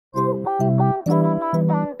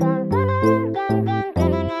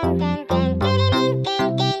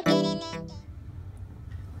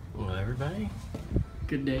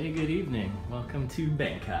good day, good evening. Welcome to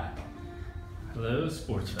Bangkok. Hello,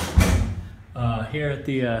 sports fans. Here at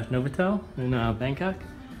the Novotel in Bangkok,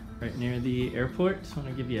 right near the airport. Just want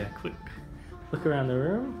to give you a quick look around the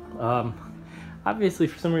room. Obviously,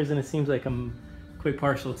 for some reason, it seems like I'm quite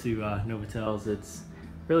partial to Novotels. It's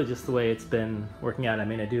really just the way it's been working out. I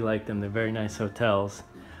mean, I do like them. They're very nice hotels.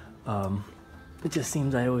 It just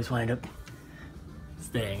seems I always wind up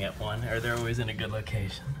staying at one, or they're always in a good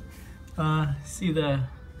location.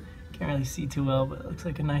 Can't really see too well, but it looks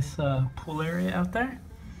like a nice pool area out there.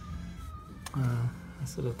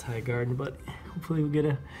 Nice little Thai garden, but hopefully we'll get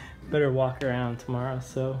a better walk around tomorrow.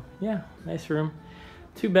 So yeah, nice room.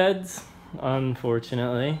 2 beds,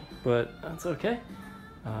 unfortunately, but that's okay.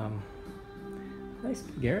 Nice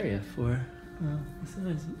big area for a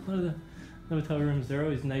lot of the hotel rooms. They're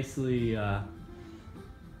always nicely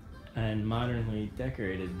and modernly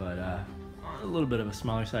decorated, but a little bit of a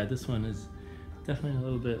smaller side. This one is definitely a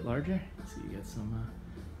little bit larger. So you got some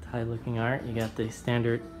Thai looking art. You got the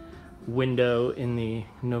standard window in the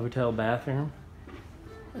Novotel bathroom.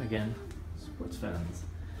 Again, sports fans.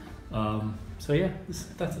 So yeah, I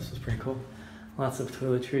thought this was pretty cool. Lots of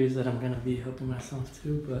toiletries that I'm gonna be helping myself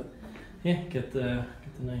to, but yeah, get the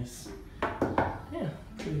nice, yeah,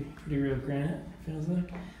 pretty real granite, it feels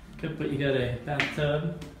like. Good, but you got a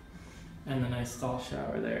bathtub and a nice stall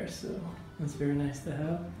shower there, so that's very nice to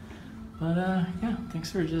have. But yeah,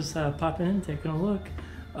 thanks for just popping in, taking a look.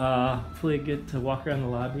 Hopefully I get to walk around the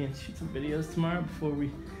lobby and shoot some videos tomorrow before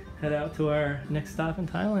we head out to our next stop in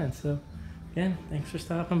Thailand. So again, thanks for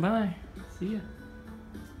stopping by. See ya.